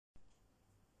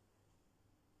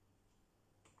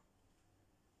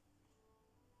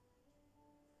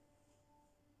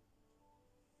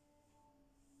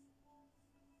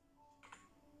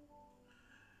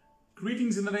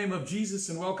Greetings in the name of Jesus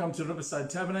and welcome to Riverside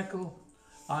Tabernacle.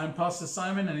 I'm Pastor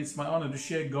Simon and it's my honor to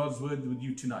share God's word with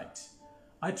you tonight.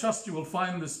 I trust you will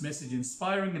find this message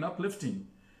inspiring and uplifting.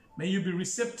 May you be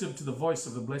receptive to the voice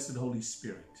of the blessed Holy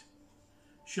Spirit.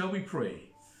 Shall we pray?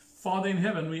 Father in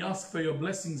heaven, we ask for your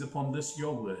blessings upon this,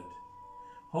 your word.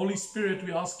 Holy Spirit,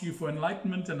 we ask you for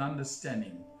enlightenment and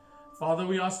understanding. Father,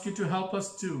 we ask you to help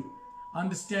us to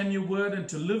understand your word and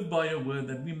to live by your word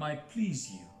that we might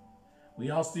please you. We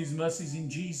ask these mercies in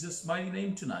Jesus' mighty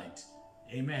name tonight.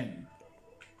 Amen.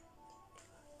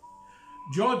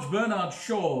 George Bernard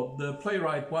Shaw, the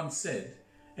playwright, once said,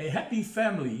 "A happy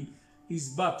family is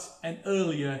but an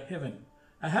earlier heaven."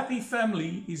 A happy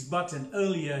family is but an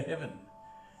earlier heaven.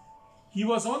 He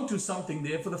was onto something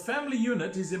there, for the family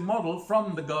unit is a model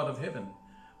from the God of heaven.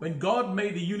 When God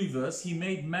made the universe, he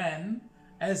made man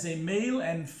as a male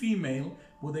and female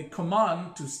with a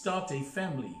command to start a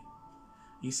family.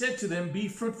 He said to them, "Be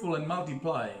fruitful and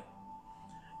multiply."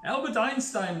 Albert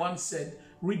Einstein once said,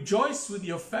 "Rejoice with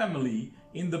your family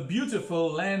in the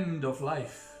beautiful land of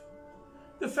life."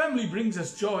 The family brings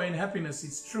us joy and happiness,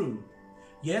 it's true.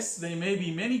 Yes, there may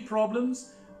be many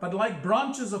problems, but like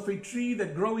branches of a tree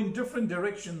that grow in different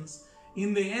directions,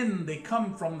 in the end they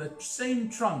come from the same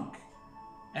trunk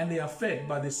and they are fed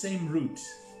by the same root.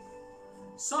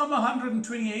 Psalm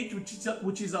 128,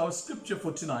 which is our scripture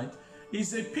for tonight,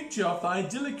 is a picture of the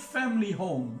idyllic family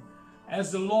home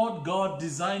as the Lord God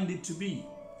designed it to be.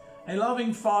 A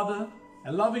loving father,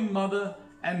 a loving mother,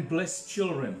 and blessed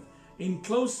children in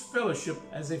close fellowship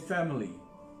as a family.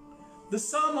 The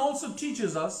psalm also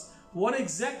teaches us what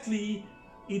exactly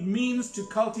it means to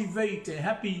cultivate a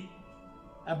happy,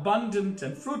 abundant,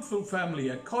 and fruitful family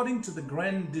according to the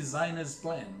grand designer's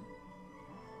plan.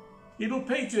 It will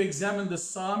pay to examine the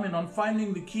psalm and on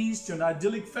finding the keys to an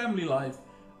idyllic family life,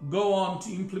 go on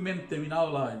to implement them in our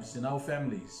lives, in our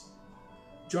families.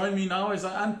 Join me now as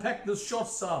I unpack this short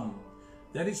psalm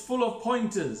that is full of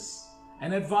pointers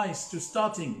and advice to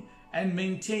starting and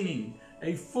maintaining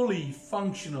a fully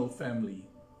functional family.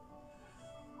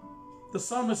 The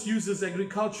psalmist uses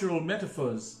agricultural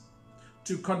metaphors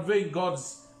to convey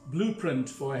God's blueprint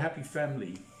for a happy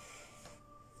family.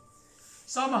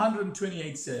 Psalm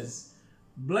 128 says,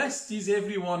 "Blessed is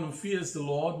everyone who fears the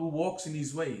Lord, who walks in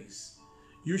his ways.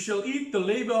 You shall eat the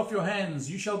labor of your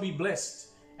hands, you shall be blessed,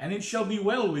 and it shall be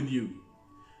well with you.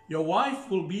 Your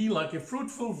wife will be like a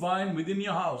fruitful vine within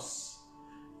your house.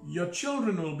 Your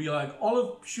children will be like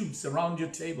olive shoots around your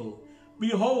table.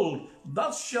 Behold,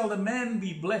 thus shall the man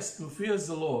be blessed who fears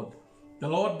the Lord. The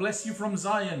Lord bless you from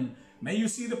Zion. May you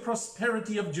see the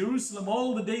prosperity of Jerusalem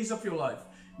all the days of your life.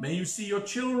 May you see your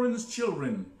children's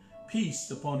children. Peace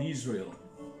upon Israel."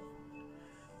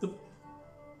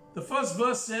 The first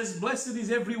verse says, "Blessed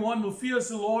is everyone who fears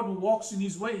the Lord, who walks in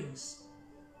his ways."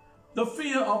 The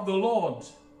fear of the Lord.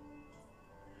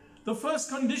 The first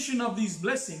condition of these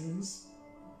blessings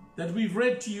that we've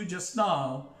read to you just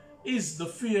now is the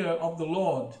fear of the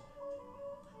Lord.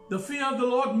 The fear of the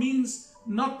Lord means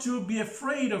not to be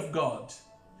afraid of God.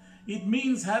 It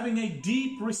means having a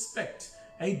deep respect,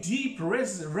 a deep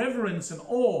reverence and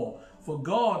awe for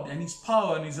God and his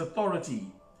power and his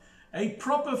authority. A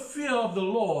proper fear of the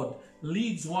Lord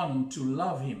leads one to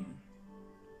love him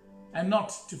and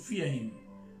not to fear him.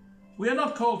 We are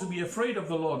not called to be afraid of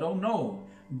the Lord. Oh no.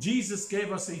 Jesus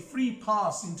gave us a free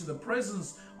pass into the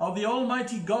presence of the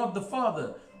Almighty God the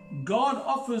Father. God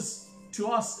offers to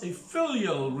us a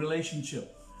filial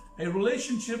relationship, a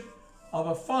relationship of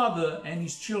a father and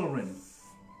his children,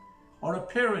 or a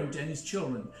parent and his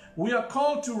children. We are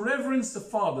called to reverence the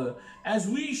Father as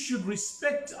we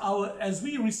respect our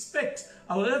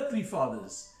earthly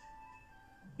fathers.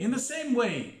 In the same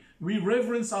way, we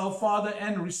reverence our Father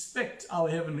and respect our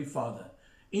Heavenly Father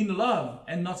in love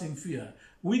and not in fear.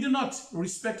 We do not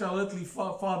respect our earthly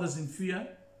fathers in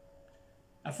fear.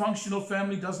 A functional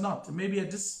family does not. Maybe a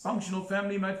dysfunctional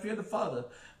family might fear the father,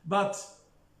 but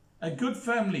a good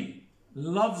family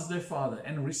loves their father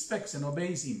and respects and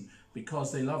obeys him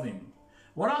because they love him.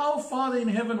 What our Father in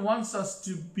heaven wants us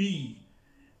to be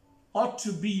ought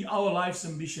to be our life's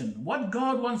ambition. What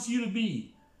God wants you to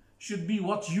be should be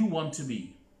what you want to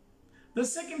be. The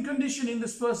second condition in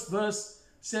this first verse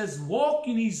says, walk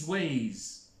in his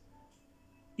ways.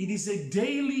 It is a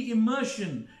daily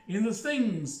immersion in the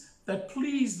things that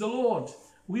please the Lord.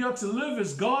 We are to live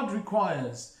as God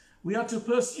requires. We are to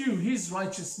pursue his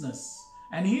righteousness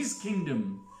and his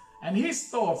kingdom and his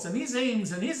thoughts and his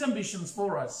aims and his ambitions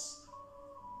for us.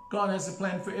 God has a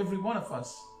plan for every one of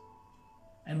us,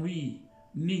 and we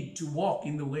need to walk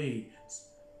in the way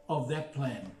of that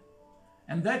plan.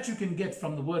 And that you can get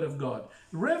from the Word of God.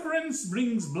 Reverence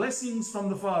brings blessings from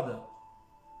the Father.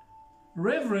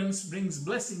 Reverence brings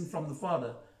blessing from the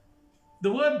Father.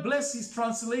 The word bless is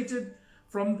translated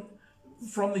from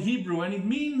the Hebrew, and it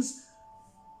means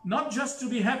not just to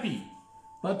be happy,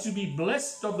 but to be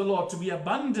blessed of the Lord, to be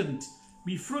abundant,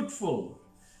 be fruitful.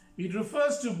 It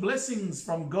refers to blessings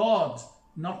from God,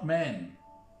 not man.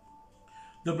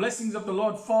 The blessings of the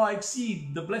Lord far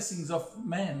exceed the blessings of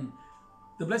man.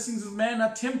 The blessings of man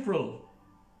are temporal,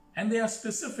 and they are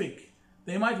specific.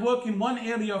 They might work in one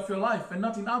area of your life and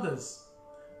not in others.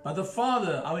 But the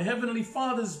Father, our Heavenly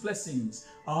Father's blessings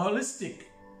are holistic.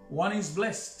 One is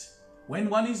blessed when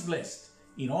one is blessed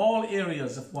in all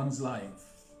areas of one's life.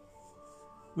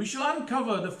 We shall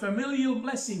uncover the familial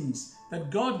blessings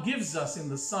that God gives us in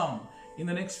the Psalm in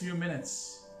the next few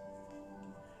minutes.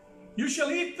 You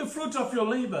shall eat the fruit of your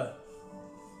labor.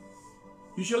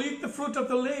 You shall eat the fruit of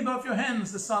the labor of your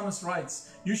hands, the psalmist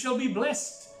writes. You shall be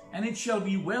blessed, and it shall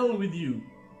be well with you.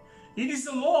 It is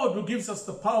the Lord who gives us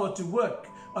the power to work,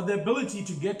 or the ability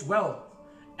to get wealth.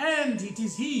 And it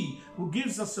is He who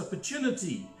gives us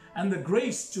opportunity and the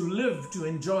grace to live, to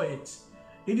enjoy it.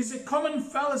 It is a common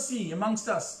fallacy amongst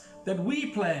us that we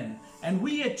plan and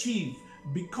we achieve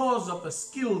because of the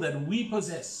skill that we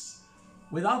possess.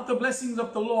 Without the blessings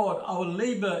of the Lord, our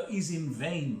labor is in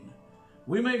vain.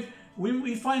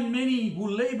 We find many who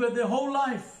labor their whole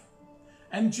life,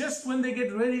 and just when they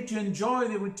get ready to enjoy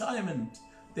their retirement,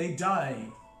 they die.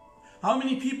 How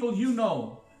many people you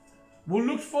know will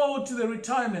look forward to their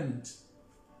retirement,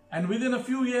 and within a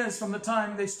few years from the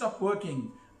time they stop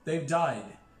working, they've died?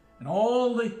 And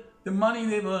all the money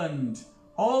they've earned,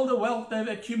 all the wealth they've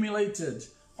accumulated,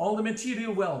 all the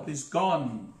material wealth is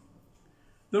gone.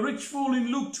 The rich fool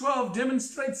in Luke 12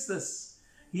 demonstrates this.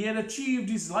 He had achieved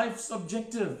his life's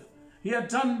objective. He had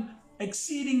done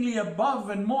exceedingly above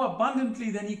and more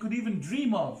abundantly than he could even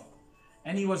dream of.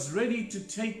 And he was ready to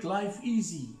take life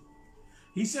easy.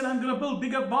 He said, I'm going to build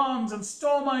bigger barns and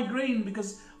store my grain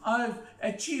because I've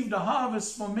achieved a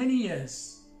harvest for many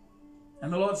years.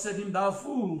 And the Lord said to him, thou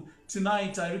fool,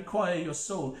 tonight I require your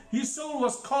soul. His soul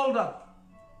was called up.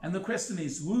 And the question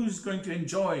is, who's going to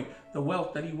enjoy the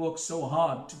wealth that he worked so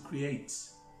hard to create?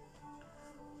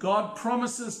 God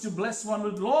promises to bless one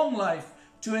with long life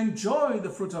to enjoy the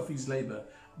fruit of his labor.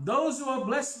 Those who are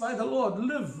blessed by the Lord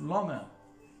live longer.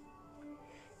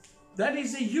 That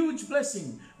is a huge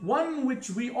blessing, one which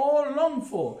we all long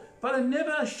for, but are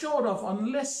never assured of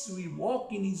unless we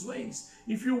walk in his ways.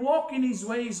 If you walk in his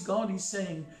ways, God is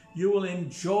saying, you will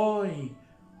enjoy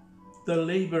the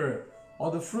labor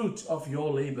or the fruit of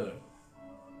your labor.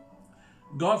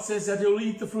 God says that you'll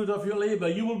eat the fruit of your labor.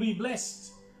 You will be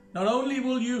blessed. Not only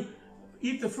will you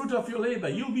eat the fruit of your labor,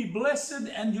 you'll be blessed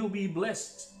and you'll be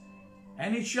blessed.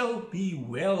 And it shall be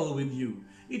well with you.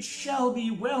 It shall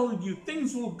be well with you.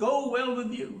 Things will go well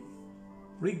with you.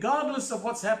 Regardless of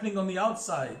what's happening on the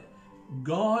outside,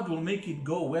 God will make it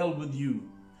go well with you.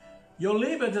 Your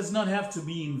labor does not have to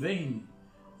be in vain.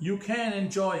 You can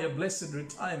enjoy a blessed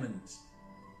retirement.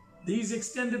 These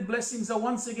extended blessings are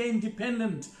once again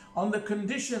dependent on the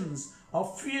conditions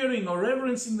of fearing or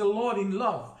reverencing the Lord in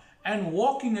love and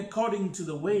walking according to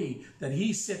the way that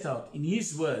He set out in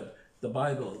His Word, the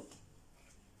Bible.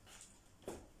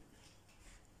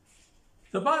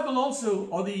 The Bible also,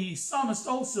 or the psalmist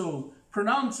also,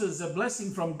 pronounces a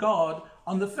blessing from God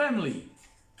on the family.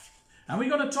 And we're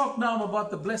going to talk now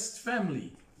about the blessed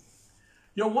family.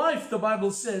 Your wife, the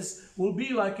Bible says, will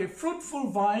be like a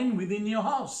fruitful vine within your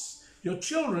house. Your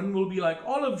children will be like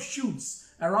olive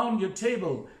shoots around your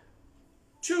table.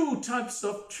 Two types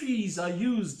of trees are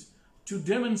used to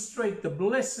demonstrate the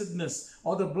blessedness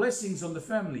or the blessings on the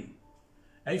family.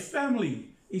 A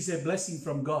family is a blessing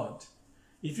from God.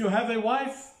 If you have a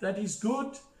wife that is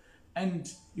good,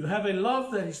 and you have a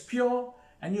love that is pure,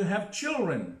 and you have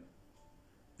children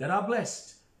that are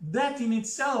blessed, that in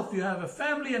itself, you have a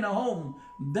family and a home,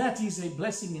 that is a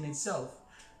blessing in itself.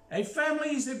 A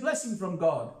family is a blessing from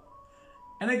God.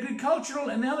 An agricultural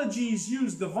analogy is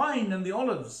used, the vine and the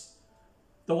olives.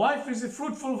 The wife is a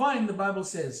fruitful vine, the Bible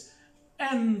says,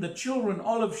 and the children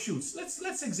olive shoots.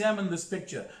 Let's examine this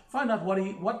picture, find out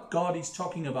what God is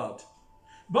talking about.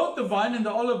 Both the vine and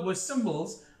the olive were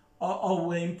symbols, or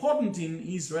were important in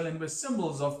Israel, and were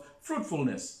symbols of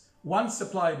fruitfulness. One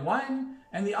supplied wine,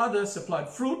 and the other supplied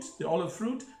fruit, the olive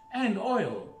fruit, and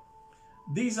oil.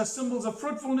 These are symbols of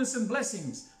fruitfulness and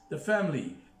blessings. The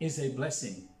family is a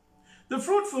blessing. The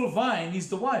fruitful vine is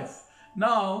the wife.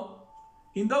 Now,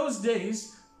 in those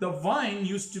days, the vine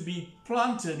used to be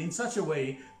planted in such a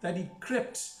way that it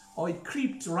crept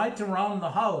right around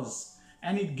the house,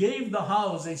 and it gave the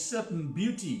house a certain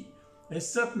beauty, a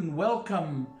certain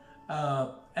welcome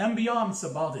ambiance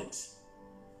about it.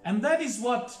 And that is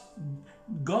what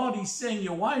God is saying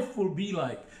your wife will be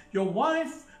like. Your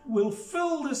wife will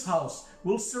fill this house,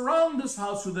 will surround this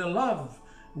house with her love,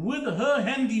 with her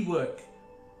handiwork,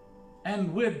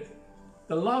 and with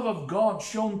the love of God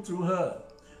shown through her.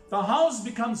 The house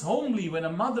becomes homely when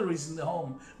a mother is in the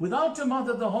home. Without a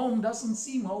mother, the home doesn't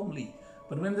seem homely.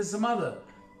 But when there's a mother,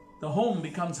 the home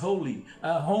becomes homely.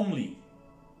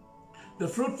 The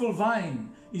fruitful vine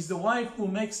is the wife who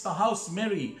makes the house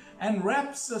merry and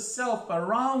wraps herself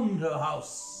around her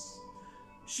house.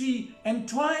 She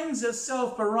entwines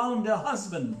herself around her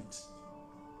husband.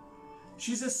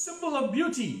 She's a symbol of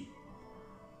beauty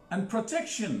and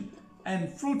protection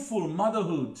and fruitful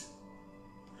motherhood.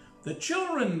 The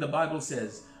children, the Bible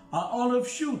says, are olive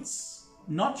shoots,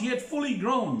 not yet fully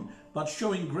grown, but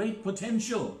showing great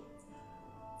potential.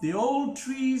 The old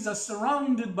trees are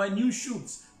surrounded by new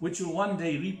shoots, which will one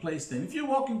day replace them. If you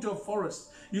walk into a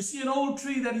forest, you see an old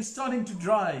tree that is starting to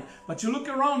dry, but you look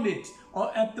around it,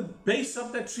 or at the base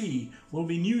of that tree will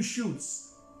be new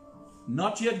shoots,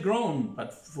 not yet grown,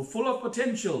 but full of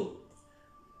potential.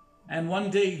 And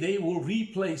one day they will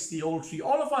replace the old tree.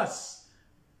 All of us,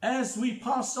 as we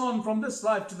pass on from this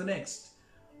life to the next,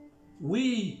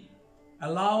 we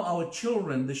allow our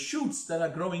children, the shoots that are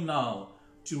growing now,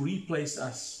 to replace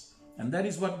us. And that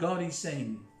is what God is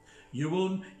saying.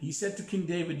 He said to King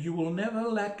David, you will never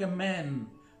lack a man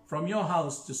from your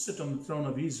house to sit on the throne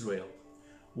of Israel.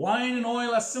 Wine and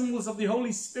oil are symbols of the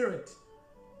Holy Spirit.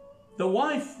 The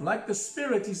wife, like the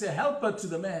Spirit, is a helper to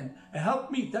the man, a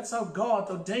helpmeet. That's how God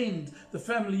ordained the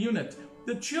family unit.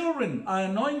 The children are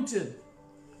anointed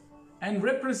and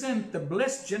represent the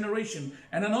blessed generation,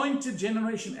 an anointed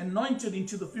generation, anointed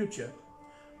into the future.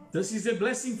 This is a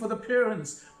blessing for the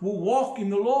parents who walk in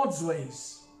the Lord's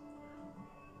ways.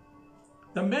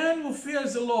 The man who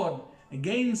fears the Lord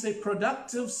gains a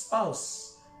productive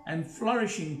spouse and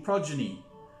flourishing progeny.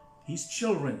 His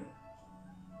children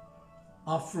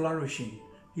are flourishing.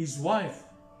 His wife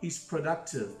is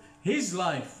productive. His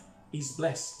life is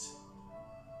blessed.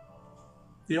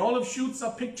 The olive shoots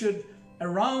are pictured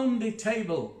around a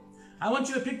table. I want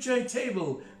you to picture a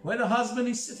table where the husband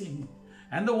is sitting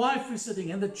and the wife is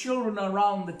sitting and the children are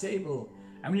around the table.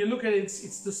 And when you look at it,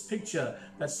 it's this picture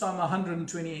that Psalm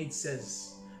 128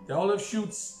 says. The olive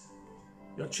shoots,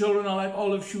 your children are like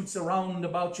olive shoots around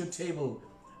about your table.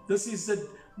 This is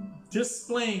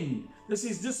displaying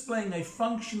a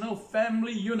functional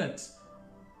family unit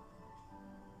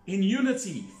in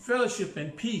unity, fellowship,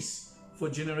 and peace for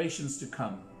generations to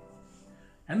come.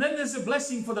 And then there's a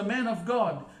blessing for the man of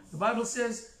God. The Bible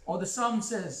says, or the Psalm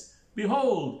says,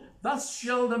 behold, thus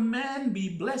shall the man be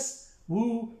blessed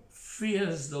who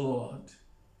fears the Lord.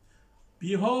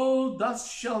 Behold,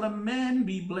 thus shall the man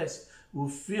be blessed who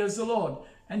fears the Lord.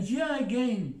 And here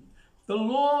again, the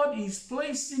Lord is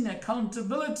placing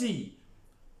accountability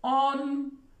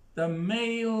on the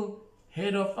male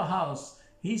head of the house.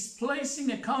 He's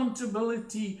placing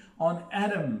accountability on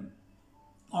Adam,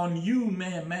 on you,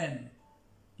 man.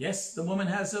 Yes, the woman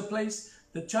has her place,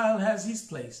 the child has his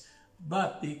place,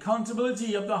 but the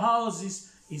accountability of the house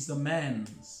is the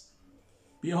man's.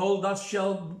 Behold, thus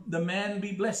shall the man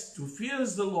be blessed who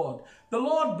fears the Lord. The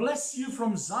Lord bless you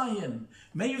from Zion.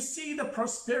 May you see the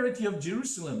prosperity of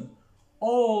Jerusalem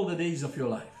all the days of your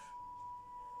life.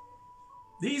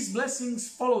 These blessings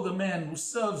follow the man who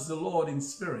serves the Lord in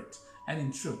spirit and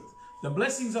in truth. The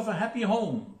blessings of a happy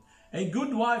home, a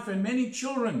good wife, and many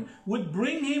children would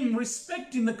bring him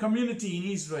respect in the community in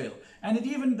Israel. And it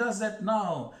even does that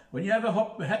now. When you have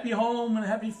a happy home and a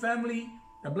happy family,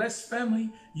 a blessed family,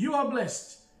 you are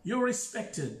blessed, you're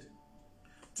respected.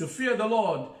 To fear the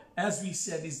Lord, as we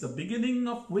said, is the beginning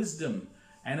of wisdom.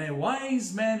 And a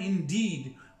wise man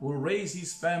indeed will raise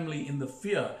his family in the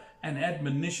fear and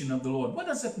admonition of the Lord. What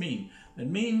does that mean? That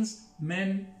means,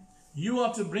 men, you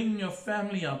are to bring your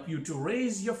family up, you to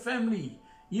raise your family.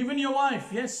 Even your wife,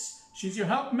 yes, she's your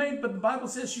helpmate, but the Bible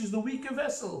says she's the weaker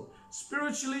vessel.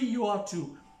 Spiritually, you are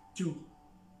to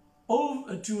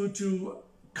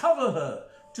cover her,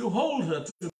 to hold her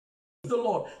to the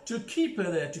Lord, to keep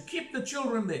her there, to keep the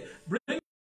children there. Bring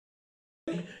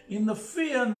in the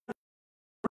fear and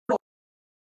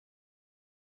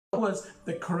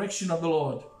the correction of the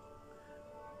Lord.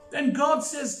 Then God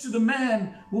says to the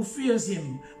man who fears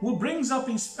him, who brings up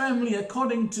his family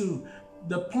according to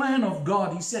the plan of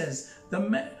God, he says,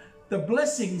 the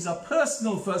blessings are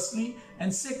personal firstly,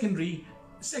 and secondly,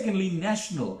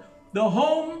 national. The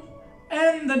home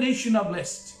and the nation are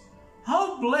blessed.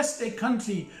 How blessed a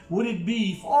country would it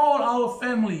be if all our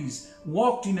families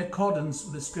walked in accordance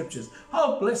with the scriptures?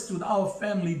 How blessed would our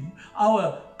family,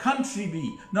 our country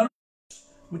be? Not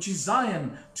which is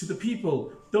Zion to the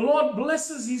people The Lord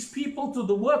blesses his people through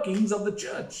the workings of the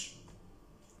church.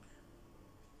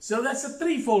 So that's a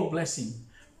threefold blessing.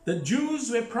 The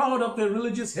Jews were proud of their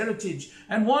religious heritage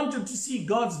and wanted to see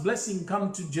God's blessing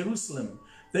come to Jerusalem.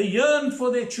 They yearned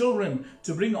for their children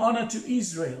to bring honor to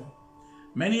Israel.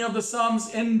 Many of the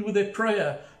Psalms end with a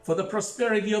prayer for the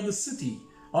prosperity of the city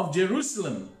of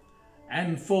Jerusalem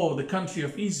and for the country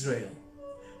of Israel.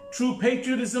 True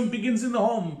patriotism begins in the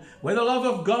home, where the love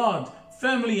of God,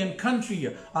 family, and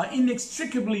country are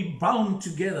inextricably bound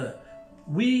together.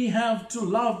 We have to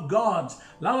love God,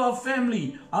 love our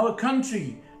family, our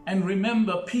country, and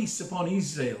remember peace upon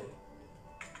Israel.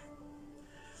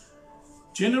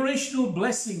 Generational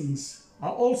blessings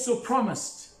are also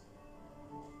promised.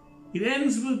 It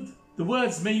ends with the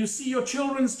words, "May you see your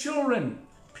children's children.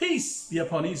 Peace be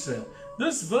upon Israel."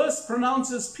 This verse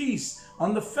pronounces peace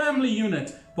on the family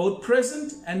unit, both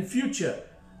present and future,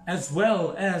 as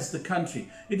well as the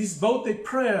country. It is both a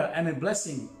prayer and a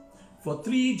blessing for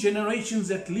 3 generations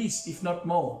at least, if not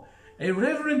more. A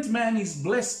reverent man is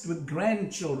blessed with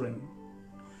grandchildren.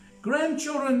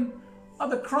 Grandchildren are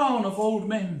the crown of old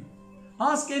men.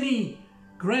 Ask any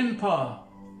grandpa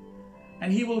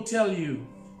and he will tell you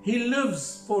he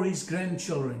lives for his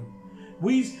grandchildren.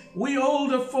 We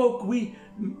older folk, we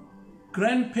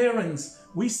grandparents,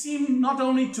 we seem not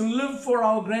only to live for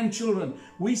our grandchildren,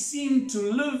 we seem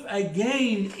to live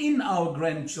again in our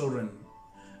grandchildren.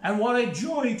 And what a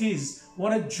joy it is,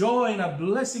 what a joy and a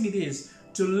blessing it is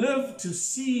to live to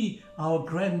see our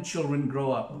grandchildren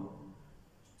grow up.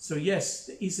 So yes,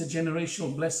 there is a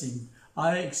generational blessing.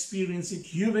 I experience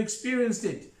it, you've experienced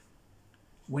it.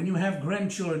 When you have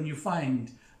grandchildren, you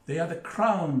find they are the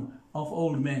crown of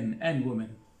old men and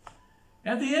women.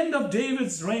 At the end of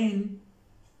David's reign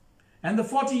and the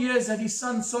 40 years that his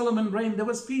son Solomon reigned, there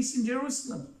was peace in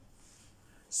Jerusalem.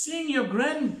 Seeing your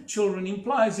grandchildren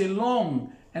implies a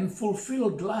long and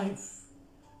fulfilled life,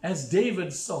 as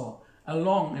David saw a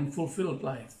long and fulfilled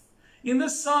life. In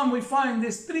this psalm, we find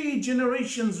there's 3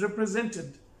 generations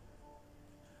represented.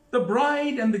 The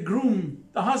bride and the groom,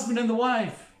 the husband and the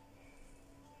wife,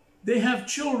 they have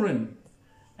children,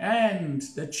 and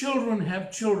the children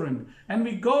have children. And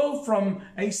we go from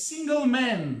a single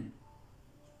man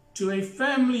to a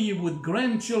family with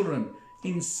grandchildren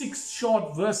in 6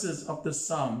 short verses of the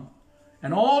psalm.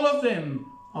 And all of them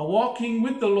are walking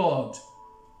with the Lord,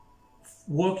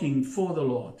 working for the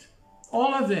Lord.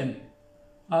 All of them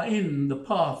are in the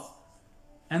path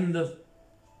and the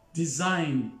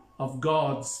design of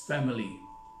God's family.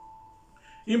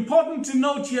 Important to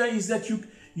note here is that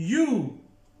you,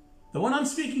 the one I'm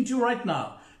speaking to right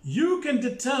now, you can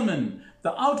determine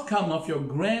the outcome of your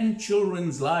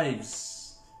grandchildren's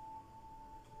lives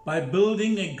by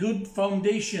building a good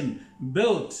foundation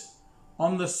built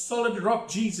on the solid rock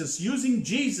Jesus, using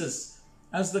Jesus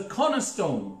as the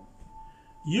cornerstone,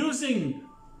 using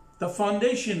the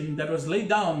foundation that was laid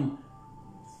down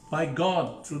by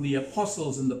God through the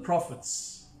apostles and the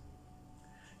prophets.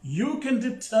 You can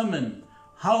determine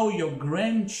how your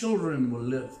grandchildren will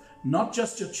live, not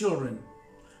just your children.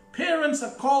 Parents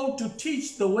are called to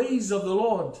teach the ways of the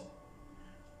Lord.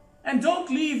 And don't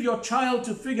leave your child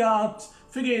to figure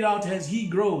it out as he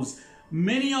grows.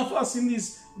 Many of us in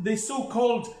the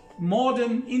so-called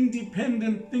modern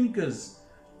independent thinkers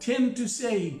tend to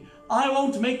say, I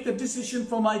won't make the decision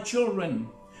for my children.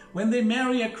 When they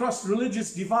marry across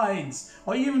religious divides,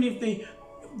 or even if they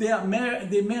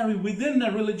marry within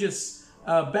a religious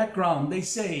background, they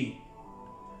say,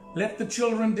 let the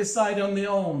children decide on their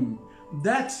own.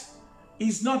 That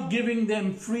is not giving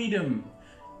them freedom.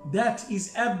 That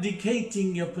is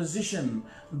abdicating your position.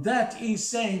 That is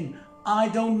saying, I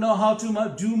don't know how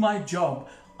to do my job.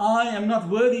 I am not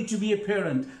worthy to be a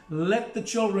parent. Let the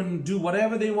children do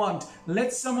whatever they want.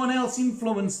 Let someone else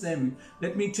influence them.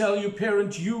 Let me tell you,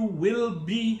 parent, you will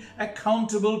be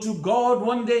accountable to God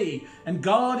one day. And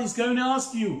God is going to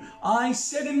ask you, I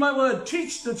said in my word,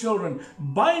 teach the children.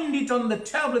 Bind it on the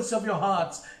tablets of your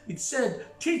hearts. It said,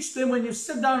 teach them when you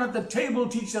sit down at the table,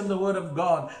 teach them the word of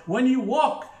God. When you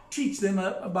walk, teach them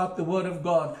about the word of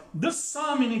God. This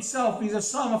psalm in itself is a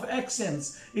psalm of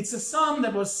accents. It's a psalm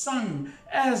that was sung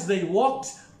as they walked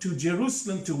to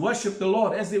Jerusalem to worship the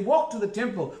Lord. As they walked to the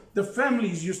temple, the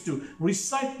families used to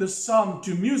recite the psalm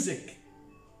to music,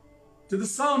 to the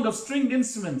sound of stringed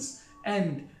instruments,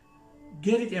 and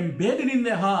get it embedded in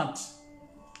their heart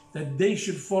that they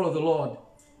should follow the Lord.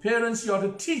 Parents, you ought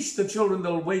to teach the children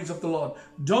the ways of the Lord.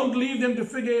 Don't leave them to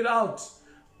figure it out.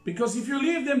 Because if you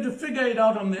leave them to figure it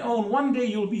out on their own, one day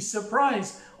you'll be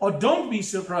surprised, or don't be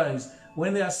surprised,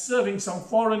 when they are serving some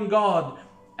foreign god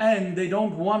and they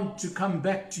don't want to come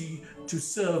back to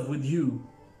serve with you.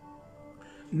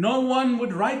 no one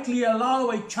would rightly allow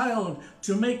a child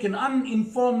to make an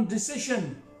uninformed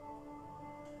decision.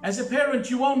 As a parent,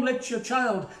 you won't let your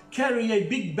child carry a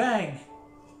big bag.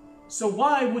 So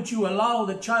why would you allow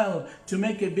the child to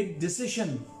make a big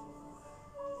decision?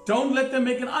 Don't let them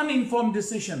make an uninformed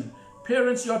decision.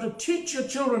 Parents, you are to teach your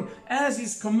children as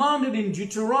is commanded in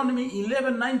Deuteronomy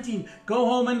 11:19. Go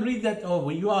home and read that. Oh,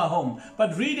 well, you are home.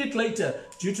 But read it later.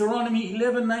 Deuteronomy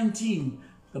 11:19.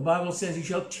 The Bible says you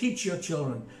shall teach your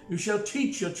children. You shall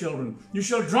teach your children. You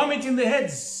shall drum it in their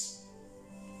heads.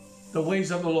 The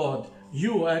ways of the Lord.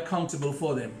 You are accountable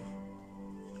for them.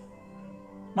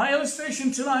 My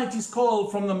illustration tonight is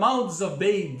called From the Mouths of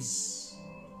Babes.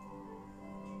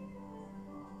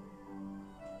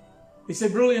 It's a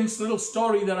brilliant little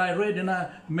story that I read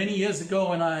many years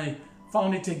ago, and I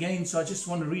found it again, so I just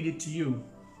want to read it to you.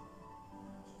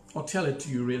 Or tell it to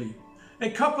you, really. A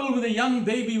couple with a young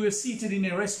baby were seated in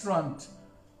a restaurant.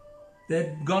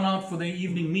 They'd gone out for their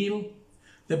evening meal.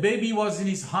 The baby was in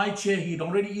his high chair. He'd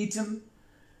already eaten,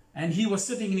 and he was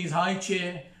sitting in his high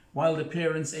chair while the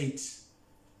parents ate.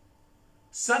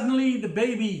 Suddenly, the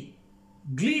baby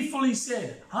gleefully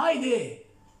said, "Hi there."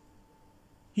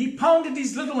 He pounded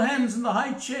his little hands on the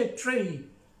high chair tray.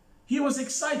 He was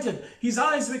excited. His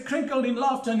eyes were crinkled in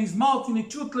laughter and his mouth in a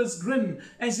toothless grin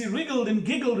as he wriggled and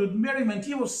giggled with merriment.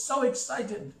 He was so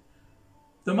excited.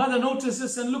 The mother noticed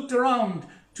this and looked around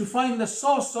to find the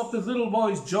source of the little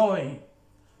boy's joy.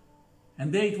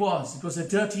 And there it was. It was a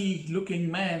dirty-looking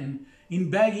man in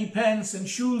baggy pants and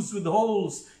shoes with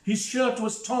holes. His shirt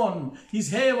was torn.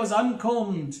 His hair was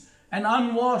uncombed and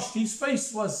unwashed. His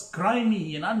face was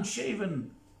grimy and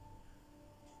unshaven.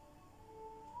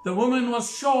 The woman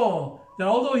was sure that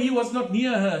although he was not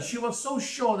near her, she was so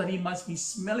sure that he must be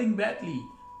smelling badly.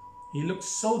 He looked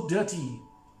so dirty.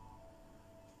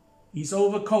 His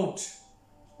overcoat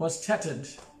was tattered,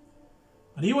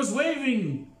 but he was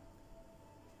waving.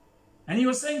 And he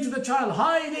was saying to the child,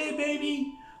 "Hi there,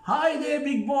 baby. Hi there,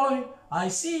 big boy. I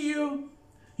see you."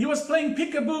 He was playing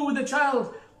peekaboo with the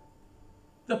child.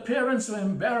 The parents were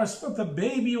embarrassed, but the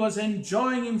baby was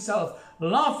enjoying himself,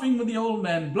 laughing with the old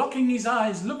man, blocking his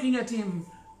eyes, looking at him,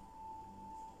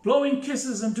 blowing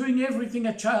kisses and doing everything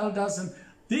a child does. And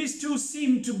these two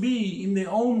seemed to be in their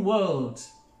own world.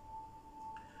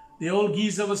 The old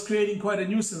geezer was creating quite a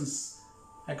nuisance,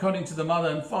 according to the mother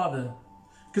and father,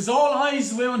 because all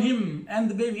eyes were on him and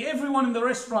the baby. Everyone in the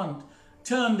restaurant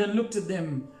turned and looked at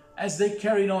them as they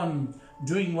carried on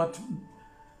doing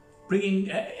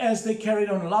as they carried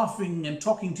on laughing and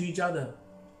talking to each other.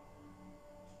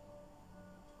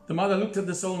 The mother looked at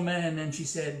this old man and she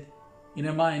said, in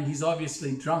her mind, "He's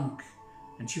obviously drunk."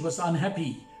 And she was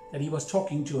unhappy that he was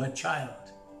talking to her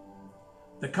child.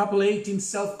 The couple ate in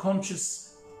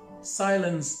self-conscious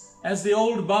silence as the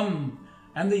old bum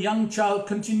and the young child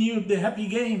continued their happy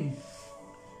game.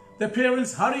 The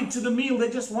parents hurried to the meal. They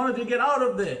just wanted to get out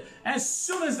of there. As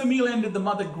soon as the meal ended, the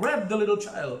mother grabbed the little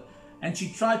child and she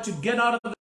tried to get out of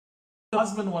there. The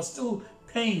husband was still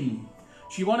paying.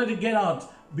 She wanted to get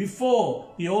out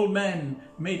before the old man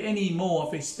made any more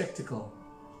of a spectacle.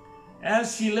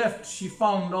 As she left, she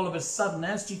found all of a sudden,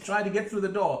 as she tried to get through the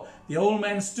door, the old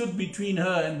man stood between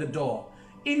her and the door,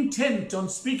 intent on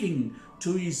speaking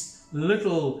to his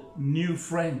little new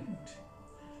friend.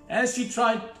 As she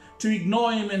tried to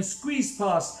ignore him and squeeze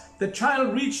past, the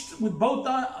child reached up with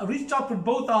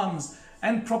both arms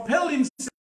and propelled himself.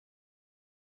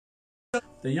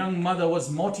 The young mother was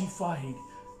mortified.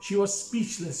 She was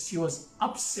speechless. She was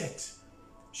upset.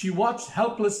 She watched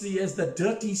helplessly as the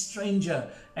dirty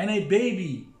stranger and a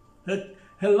baby,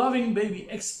 her loving baby,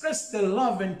 expressed their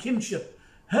love and kinship.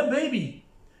 Her baby,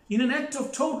 in an act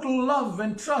of total love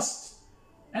and trust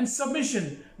and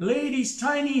submission, laid his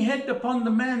tiny head upon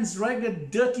the man's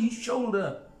ragged, dirty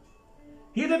shoulder.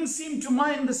 He didn't seem to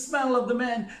mind the smell of the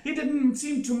man. He didn't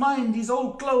seem to mind his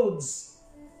old clothes.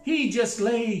 He just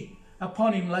lay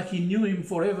upon him like he knew him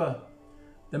forever.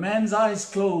 The man's eyes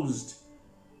closed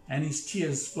and his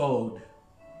tears flowed.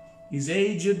 His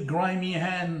aged, grimy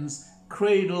hands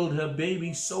cradled her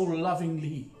baby so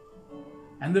lovingly.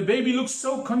 And the baby looked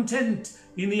so content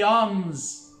in the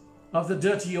arms of the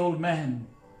dirty old man.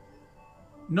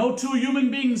 No two human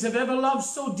beings have ever loved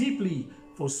so deeply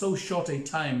for so short a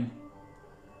time.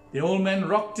 The old man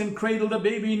rocked and cradled the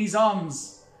baby in his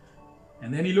arms.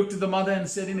 And then he looked at the mother and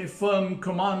said in a firm,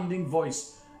 commanding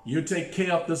voice, "You take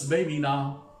care of this baby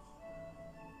now."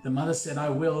 The mother said, "I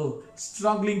will,"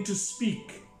 struggling to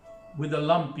speak with a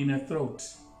lump in her throat.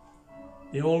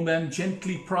 The old man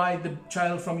gently pried the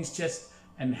child from his chest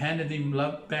and handed him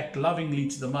back lovingly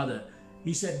to the mother.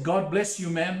 He said, "God bless you,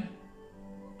 ma'am.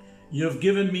 You have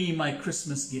given me my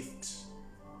Christmas gift."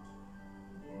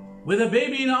 With a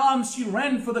baby in her arms, she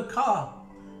ran for the car,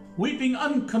 weeping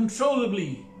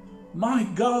uncontrollably. My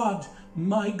God,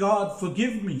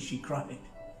 forgive me," she cried.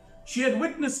 She had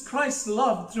witnessed Christ's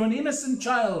love through an innocent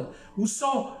child who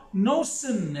saw no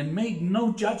sin and made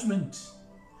no judgment.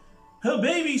 Her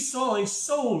baby saw a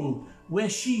soul where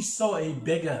she saw a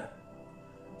beggar.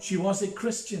 She was a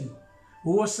Christian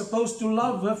who was supposed to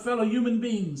love her fellow human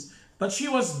beings, but she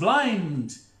was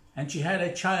blind, and she had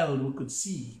a child who could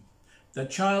see. The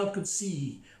child could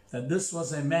see that this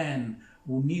was a man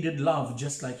who needed love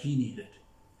just like he needed.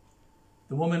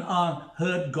 The woman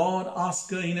heard God ask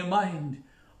her in her mind,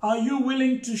 "Are you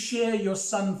willing to share your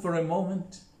son for a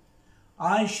moment?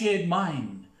 I shared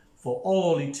mine for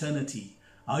all eternity.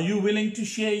 Are you willing to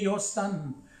share your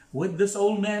son with this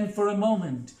old man for a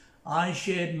moment? I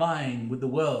shared mine with the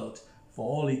world for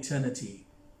all eternity."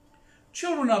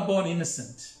 Children are born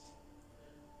innocent,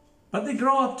 but they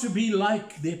grow up to be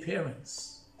like their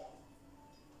parents.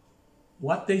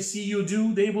 What they see you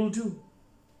do, they will do.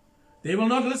 They will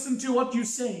not listen to what you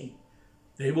say.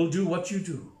 They will do what you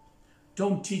do.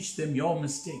 Don't teach them your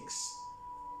mistakes.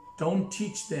 Don't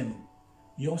teach them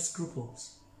your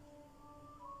scruples.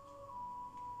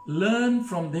 Learn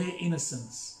from their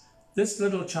innocence. This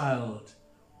little child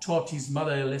taught his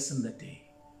mother a lesson that day.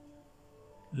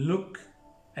 Look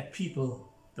at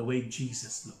people the way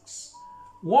Jesus looks.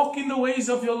 Walk in the ways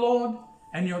of your Lord,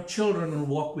 and your children will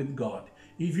walk with God.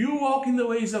 If you walk in the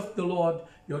ways of the Lord,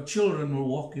 your children will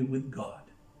walk with God.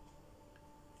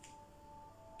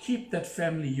 Keep that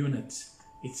family unit.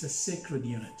 It's a sacred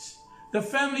unit. The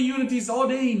family unit is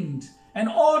ordained and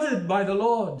ordered by the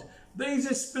Lord. There is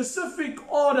a specific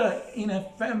order in a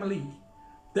family.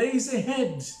 There is a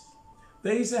head,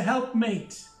 there is a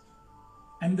helpmate,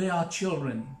 and there are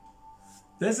children.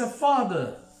 There's a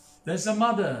father, there's a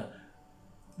mother.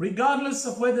 Regardless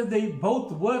of whether they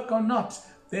both work or not,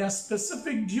 there are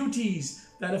specific duties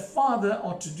that a father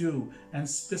ought to do and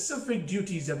specific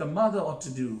duties that a mother ought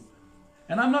to do.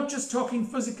 And I'm not just talking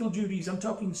physical duties, I'm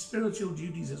talking spiritual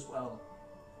duties as well.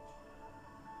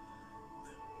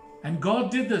 And God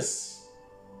did this.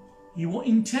 He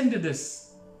intended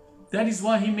this. That is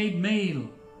why He made male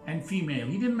and female.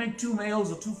 He didn't make two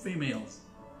males or two females.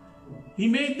 He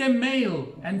made them male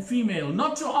and female,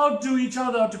 not to outdo each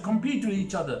other or to compete with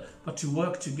each other, but to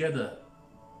work together.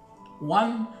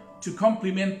 One to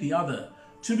complement the other,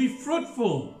 to be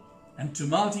fruitful and to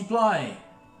multiply.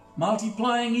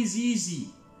 Multiplying is easy.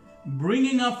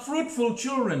 Bringing up fruitful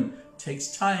children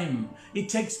takes time. It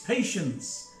takes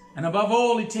patience. And above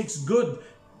all, it takes good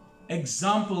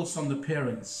examples from the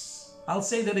parents. I'll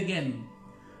say that again.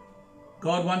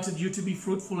 God wanted you to be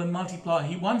fruitful and multiply.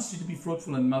 He wants you to be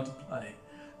fruitful and multiply.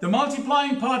 The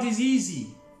multiplying part is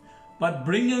easy, but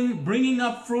bringing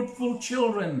up fruitful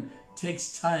children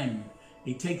takes time.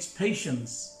 It takes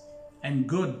patience and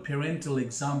good parental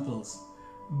examples.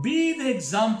 Be the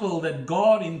example that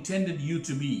God intended you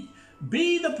to be.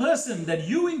 Be the person that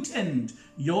you intend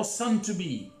your son to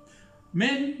be.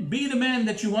 Men, be the man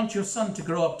that you want your son to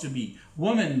grow up to be.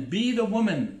 Woman, be the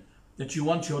woman that you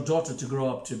want your daughter to grow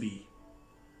up to be.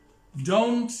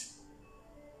 Don't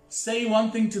say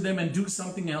one thing to them and do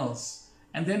something else,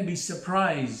 and then be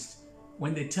surprised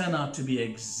when they turn out to be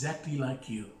exactly like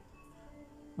you.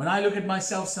 When I look at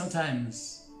myself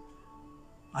sometimes,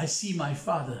 I see my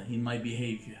father in my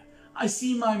behavior. I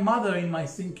see my mother in my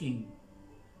thinking.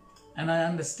 And I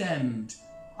understand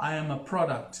I am a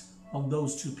product of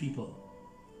those two people.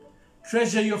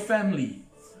 Treasure your family.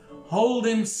 Hold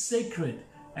them sacred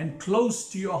and close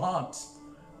to your heart.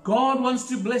 God wants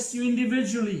to bless you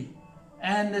individually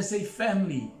and as a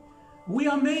family. We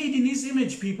are made in His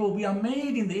image, people. We are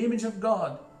made in the image of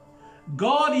God.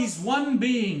 God is one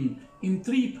being in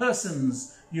three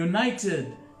persons,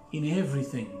 united in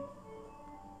everything.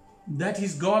 That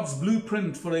is God's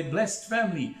blueprint for a blessed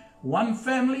family. One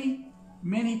family,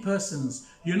 many persons,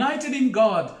 united in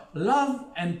God, love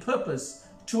and purpose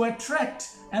to attract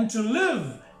and to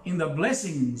live in the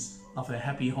blessings of a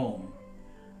happy home.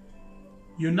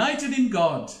 United in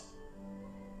God,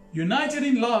 united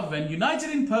in love and united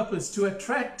in purpose to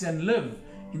attract and live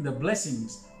in the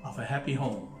blessings of a happy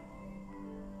home.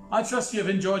 I trust you have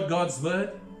enjoyed God's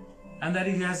word and that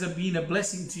it has been a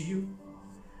blessing to you.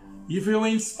 If you were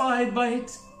inspired by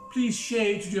it, please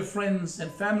share it with your friends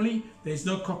and family. There is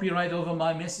no copyright over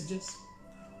my messages.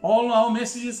 All our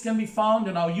messages can be found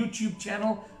on our YouTube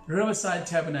channel, Riverside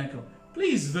Tabernacle.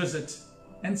 Please visit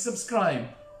and subscribe.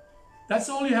 That's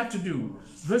all you have to do.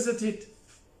 Visit it,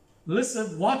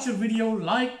 listen, watch a video,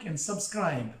 like and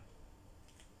subscribe.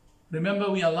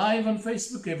 Remember, we are live on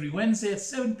Facebook every Wednesday at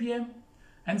 7 p.m.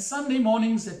 and Sunday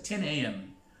mornings at 10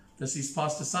 a.m. This is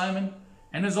Pastor Simon,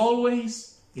 and as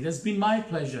always, it has been my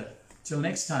pleasure. Till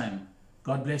next time,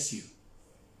 God bless you.